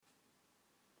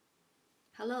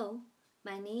Hello,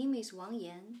 my name is Wang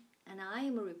Yan, and I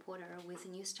am a reporter with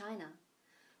News China.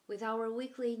 With our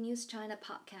weekly News China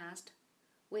podcast,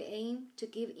 we aim to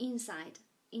give insight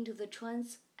into the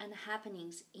trends and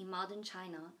happenings in modern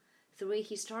China through a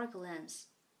historical lens.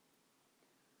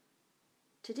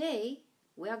 Today,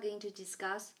 we are going to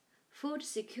discuss food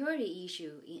security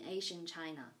issue in Asian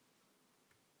China.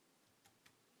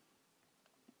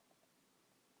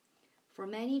 For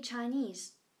many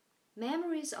Chinese,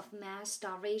 memories of mass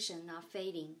starvation are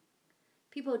fading.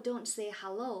 People don't say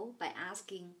hello by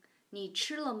asking, 你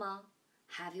吃了吗?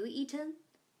 Have you eaten?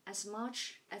 As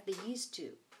much as they used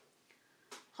to.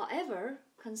 However,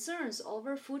 concerns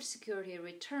over food security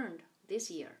returned this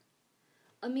year.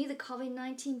 Amid the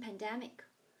COVID-19 pandemic,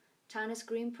 China's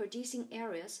grain-producing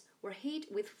areas were hit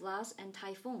with floods and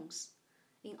typhoons.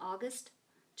 In August,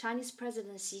 Chinese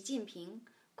President Xi Jinping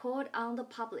called on the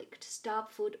public to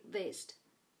stop food waste.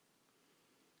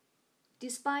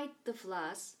 Despite the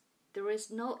floods, there is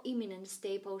no imminent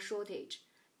staple shortage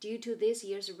due to this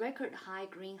year's record-high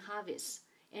grain harvests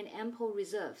and ample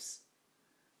reserves.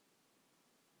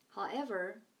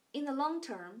 However, in the long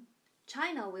term,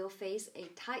 China will face a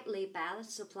tightly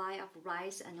balanced supply of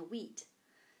rice and wheat,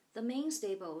 the main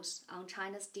staples on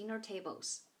China's dinner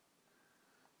tables.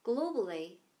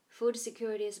 Globally, food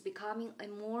security is becoming a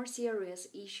more serious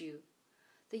issue.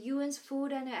 The UN's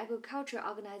Food and Agriculture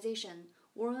Organization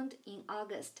warned in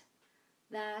August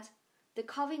that the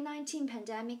COVID-19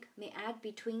 pandemic may add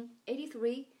between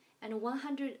 83 and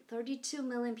 132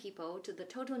 million people to the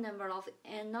total number of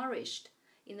malnourished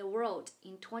in the world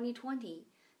in 2020,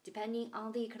 depending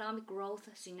on the economic growth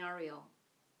scenario.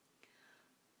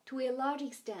 To a large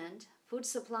extent, food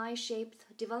supply shaped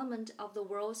the development of the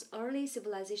world's early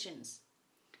civilizations.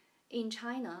 In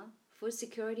China, food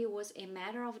security was a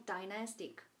matter of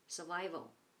dynastic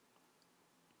survival.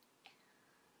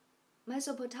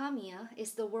 Mesopotamia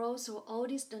is the world's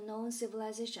oldest known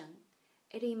civilization.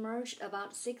 It emerged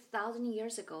about 6,000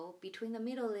 years ago between the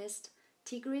Middle East,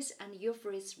 Tigris and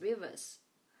Euphrates rivers,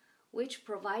 which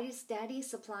provided steady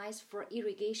supplies for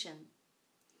irrigation.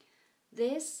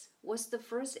 This was the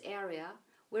first area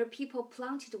where people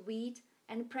planted wheat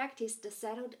and practiced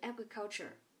settled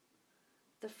agriculture.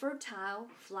 The fertile,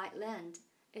 flat land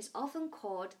is often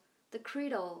called the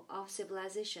cradle of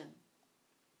civilization.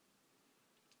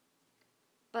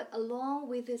 But along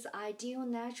with its ideal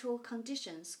natural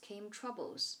conditions came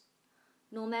troubles.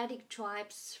 Nomadic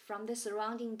tribes from the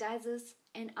surrounding deserts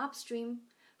and upstream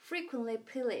frequently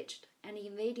pillaged and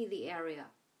invaded the area.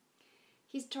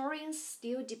 Historians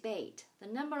still debate the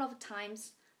number of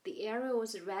times the area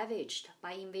was ravaged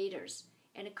by invaders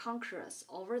and conquerors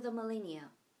over the millennia.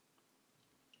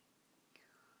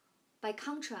 By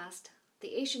contrast,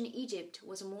 the ancient Egypt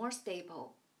was more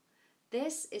stable.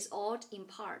 This is owed in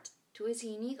part to its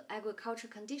unique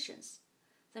agricultural conditions.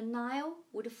 The Nile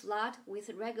would flood with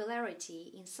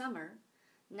regularity in summer,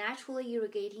 naturally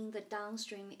irrigating the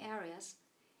downstream areas,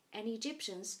 and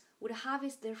Egyptians would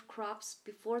harvest their crops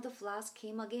before the floods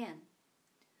came again.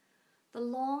 The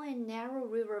long and narrow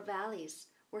river valleys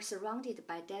were surrounded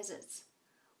by deserts,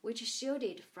 which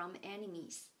shielded from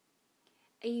enemies.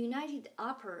 A united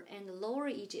Upper and Lower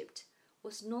Egypt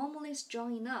was normally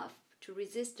strong enough to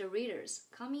resist the raiders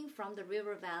coming from the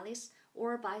river valleys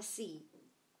or by sea.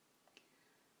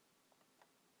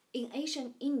 In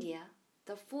ancient India,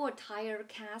 the four-tier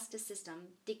caste system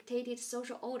dictated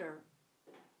social order.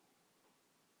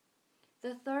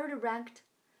 The third-ranked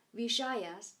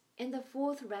Vaishyas and the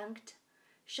fourth-ranked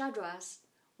Shudras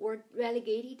were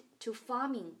relegated to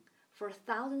farming for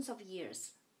thousands of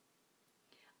years.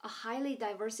 A highly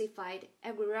diversified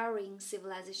agrarian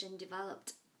civilization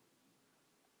developed.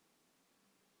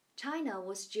 China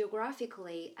was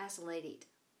geographically isolated,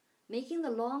 making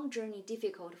the long journey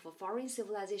difficult for foreign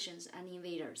civilizations and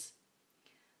invaders.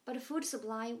 But food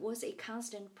supply was a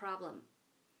constant problem.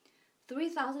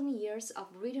 3,000 years of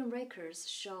written records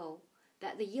show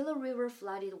that the Yellow River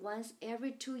flooded once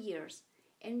every 2 years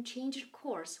and changed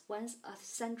course once a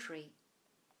century.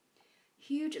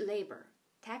 Huge labor,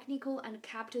 technical and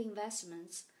capital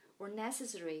investments were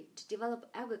necessary to develop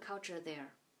agriculture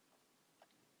there.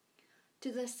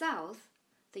 To the south,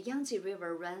 the Yangtze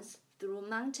River runs through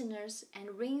mountainous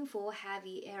and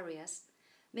rainfall-heavy areas,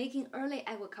 making early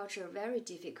agriculture very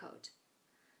difficult.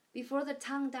 Before the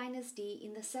Tang Dynasty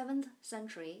in the 7th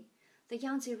century, the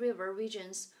Yangtze River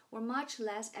regions were much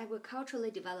less agriculturally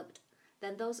developed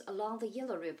than those along the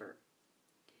Yellow River.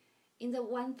 In the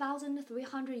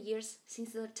 1,300 years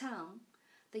since the Tang,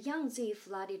 the Yangtze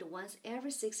flooded once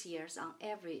every 6 years on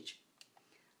average.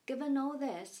 Given all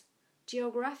this,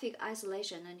 geographic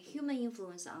isolation and human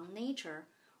influence on nature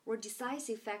were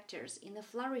decisive factors in the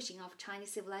flourishing of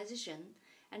Chinese civilization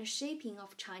and shaping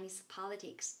of Chinese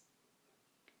politics.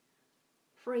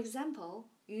 For example,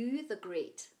 Yu the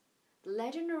Great, the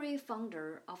legendary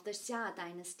founder of the Xia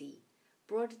dynasty,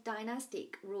 brought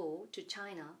dynastic rule to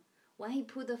China when he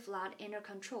put the flood under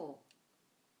control.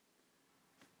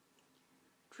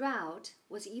 Drought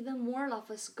was even more of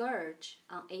a scourge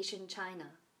on ancient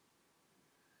China.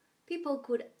 People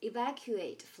could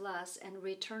evacuate floods and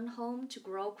return home to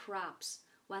grow crops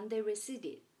when they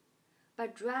receded,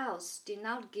 but droughts did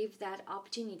not give that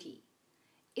opportunity.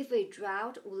 If a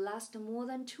drought would last more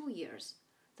than 2 years,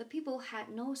 the people had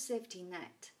no safety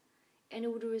net and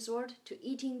would resort to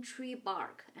eating tree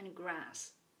bark and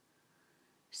grass.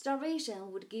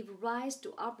 Starvation would give rise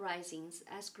to uprisings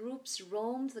as groups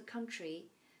roamed the country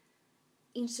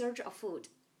in search of food.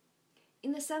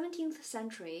 In the 17th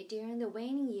century, during the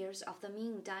waning years of the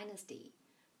Ming dynasty,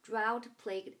 drought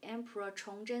plagued Emperor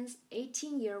Chongzhen's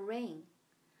 18-year reign.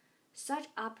 Such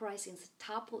uprisings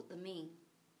toppled the Ming.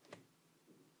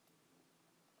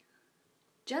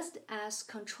 Just as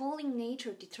controlling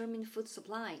nature determined food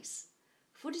supplies,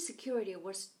 food security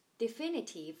was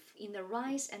definitive in the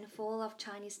rise and fall of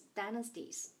Chinese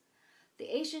dynasties. The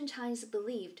ancient Chinese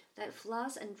believed that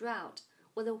floods and drought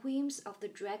were the whims of the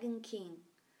Dragon King.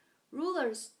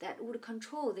 Rulers that would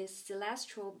control this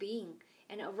celestial being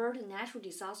and avert natural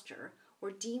disaster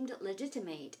were deemed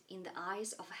legitimate in the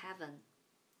eyes of heaven.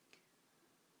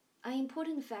 An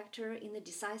important factor in the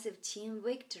decisive Qin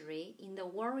victory in the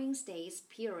Warring States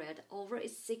period over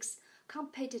its 6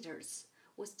 competitors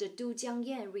was the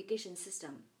Dujiangyan irrigation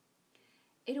system.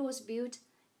 It was built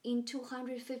in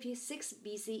 256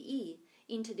 BCE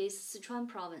in today's Sichuan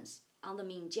province on the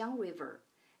Minjiang River,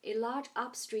 a large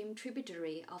upstream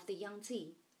tributary of the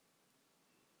Yangtze.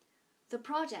 The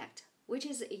project, which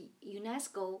is a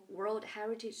UNESCO World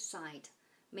Heritage Site,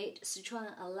 made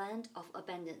Sichuan a land of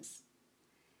abundance.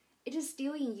 It is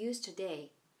still in use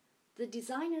today. The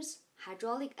designer's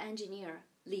hydraulic engineer,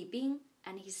 Li Bing,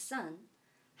 and his son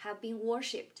have been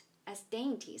worshipped as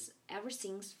deities ever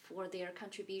since for their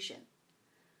contribution.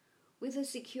 With a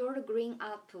secured grain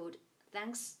output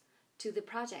thanks to the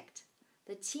project,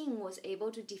 the Qing was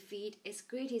able to defeat its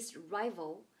greatest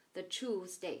rival, the Chu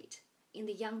state, in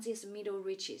the Yangtze's middle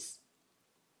reaches.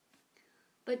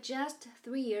 But just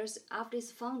 3 years after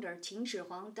its founder Qin Shi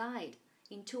Huang died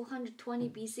in 220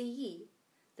 BCE,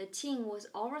 the Qing was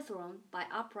overthrown by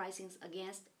uprisings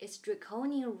against its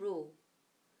draconian rule.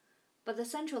 But the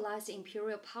centralized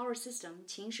imperial power system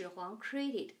Qin Shi Huang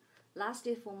created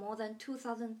lasted for more than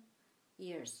 2,000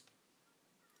 years.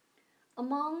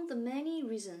 Among the many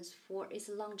reasons for its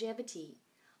longevity,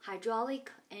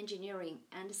 hydraulic engineering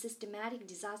and systematic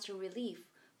disaster relief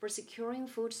for securing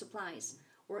food supplies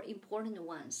were important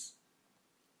ones.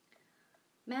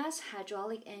 Mass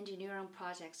hydraulic engineering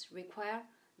projects require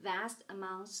vast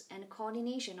amounts and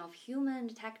coordination of human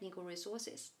and technical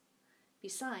resources.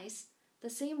 Besides, the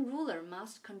same ruler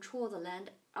must control the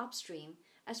land upstream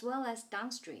as well as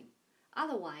downstream.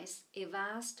 Otherwise, a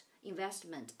vast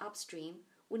investment upstream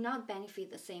would not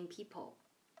benefit the same people.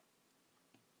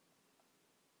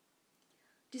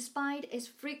 Despite its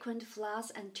frequent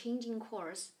floods and changing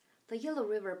course, the Yellow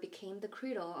River became the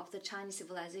cradle of the Chinese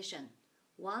civilization.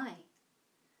 Why?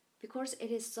 Because it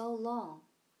is so long.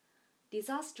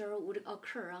 Disaster would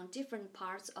occur on different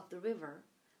parts of the river,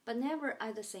 but never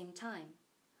at the same time.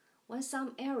 When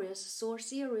some areas saw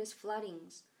serious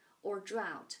floodings or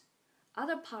drought,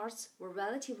 other parts were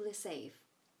relatively safe.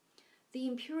 The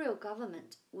imperial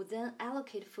government would then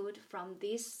allocate food from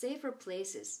these safer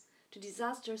places to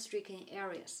disaster-stricken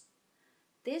areas.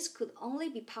 This could only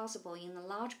be possible in a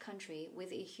large country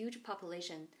with a huge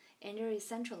population under a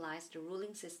centralized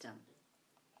ruling system.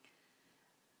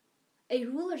 A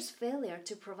ruler's failure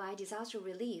to provide disaster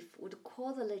relief would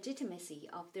call the legitimacy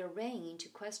of their reign into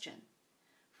question.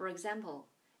 For example,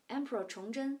 Emperor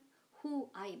Chongzhen, who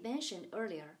I mentioned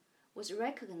earlier, was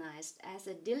recognized as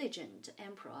a diligent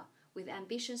emperor with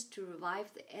ambitions to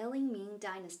revive the ailing Ming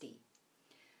dynasty.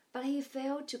 But he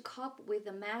failed to cope with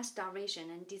the mass starvation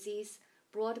and disease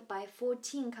brought by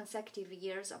 14 consecutive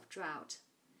years of drought.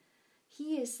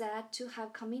 He is said to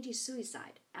have committed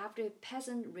suicide after a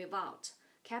peasant revolt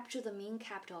captured the Ming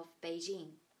capital of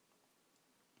Beijing.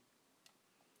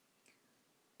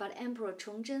 But Emperor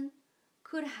Chongzhen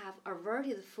could have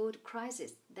averted the food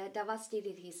crisis that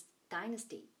devastated his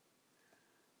dynasty.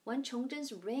 When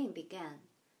Chongzhen's reign began,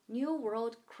 New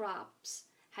World crops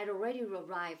had already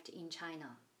arrived in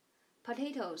China.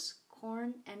 Potatoes,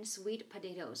 corn, and sweet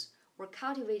potatoes were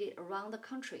cultivated around the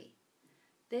country.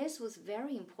 This was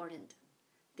very important.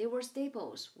 They were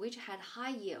staples which had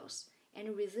high yields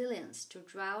and resilience to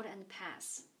drought and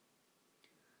pests.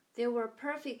 They were a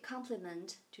perfect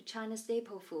complement to China's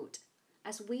staple food,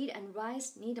 as wheat and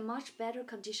rice need much better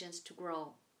conditions to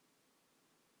grow.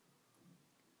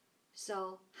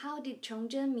 So, how did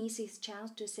Chongzhen miss his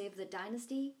chance to save the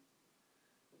dynasty?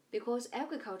 Because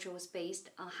agriculture was based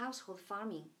on household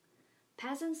farming,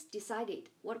 peasants decided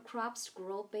what crops to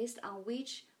grow based on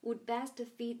which would best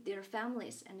feed their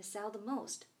families and sell the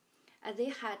most, as they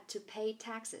had to pay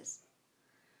taxes.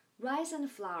 Rice and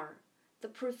flour, the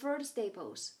preferred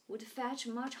staples, would fetch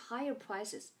much higher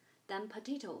prices than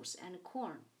potatoes and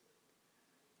corn.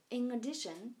 In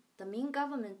addition, the Ming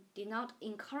government did not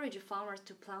encourage farmers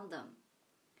to plant them.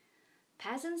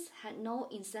 Peasants had no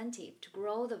incentive to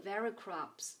grow the very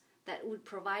crops that would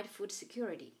provide food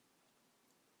security.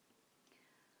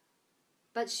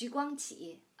 But Xu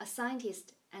Guangqi, a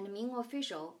scientist and Ming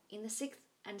official in the 6th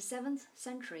and 7th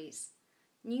centuries,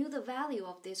 knew the value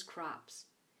of these crops.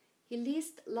 He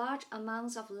leased large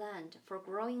amounts of land for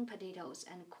growing potatoes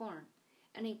and corn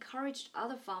and encouraged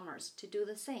other farmers to do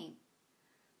the same.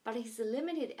 But his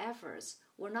limited efforts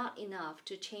were not enough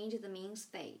to change the Ming's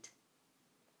fate.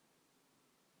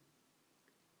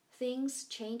 Things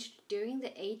changed during the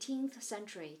 18th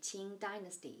century Qing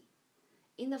dynasty.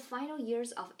 In the final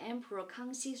years of Emperor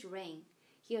Kangxi's reign,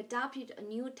 he adopted a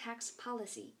new tax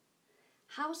policy.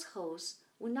 Households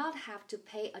would not have to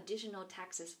pay additional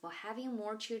taxes for having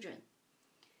more children.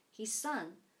 His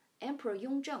son, Emperor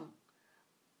Yongzheng,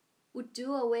 would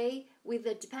do away with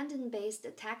the dependent-based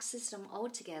tax system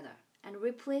altogether and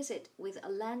replace it with a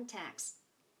land tax.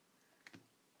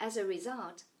 As a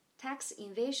result, tax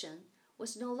evasion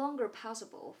was no longer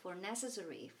possible or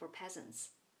necessary for peasants.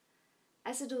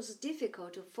 As it was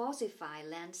difficult to falsify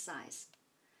land size,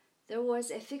 there was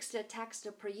a fixed tax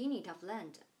per unit of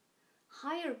land.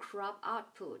 Higher crop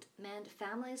output meant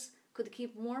families could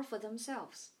keep more for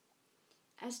themselves.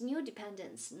 As new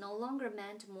dependents no longer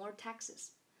meant more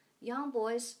taxes, young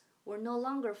boys were no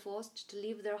longer forced to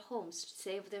leave their homes to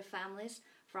save their families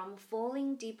from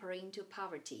falling deeper into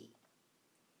poverty.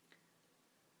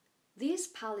 These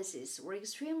policies were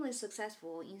extremely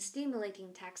successful in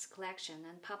stimulating tax collection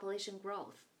and population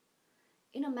growth.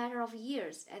 In a matter of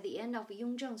years, at the end of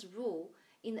Yongzheng's rule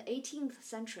in the 18th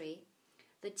century,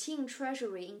 the Qing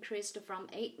treasury increased from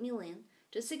 8 million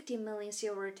to 60 million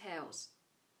silver taels.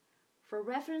 For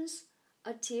reference,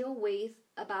 a tael weighs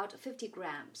about 50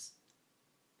 grams.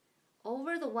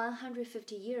 Over the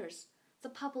 150 years, the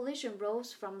population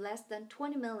rose from less than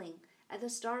 20 million at the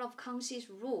start of Kangxi's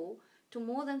rule to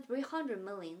more than 300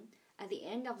 million at the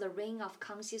end of the reign of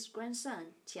Kangxi's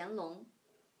grandson, Qianlong.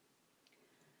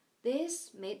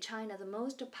 This made China the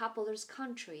most populous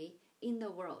country in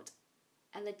the world,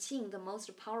 and the Qing the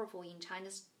most powerful in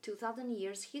China's 2,000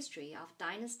 years history of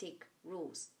dynastic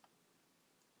rules.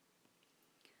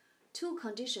 Two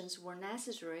conditions were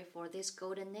necessary for this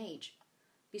golden age.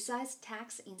 Besides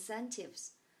tax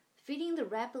incentives, feeding the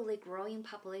rapidly growing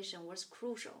population was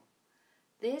crucial.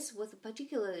 This was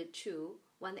particularly true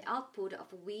when the output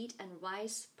of wheat and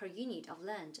rice per unit of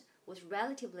land was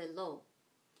relatively low.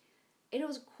 It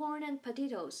was corn and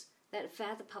potatoes that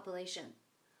fed the population.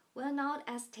 While not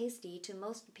as tasty to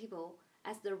most people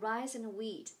as the rice and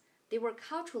wheat they were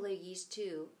culturally used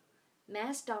to,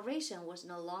 mass starvation was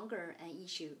no longer an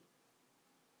issue.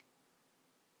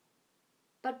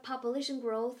 But population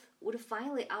growth would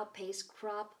finally outpace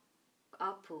crop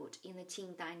output in the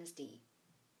Qing dynasty.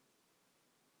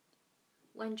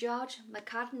 When George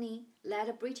Macartney led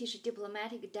a British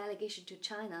diplomatic delegation to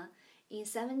China in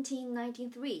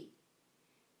 1793,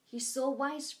 he saw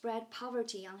widespread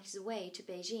poverty on his way to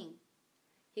Beijing.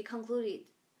 He concluded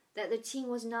that the Qing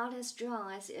was not as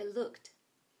strong as it looked,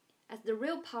 as the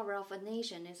real power of a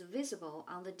nation is visible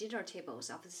on the dinner tables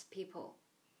of its people.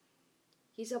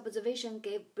 His observation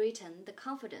gave Britain the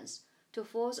confidence to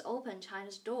force open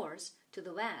China's doors to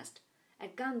the West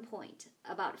at gunpoint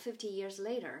about 50 years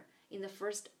later in the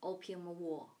First Opium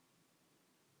War.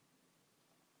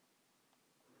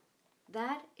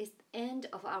 That is the end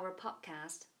of our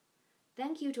podcast.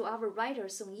 Thank you to our writer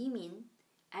Song Yimin,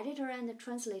 editor and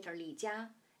translator Li Jia,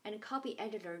 and copy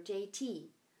editor JT.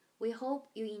 We hope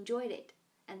you enjoyed it,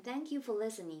 and thank you for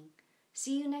listening.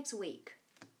 See you next week.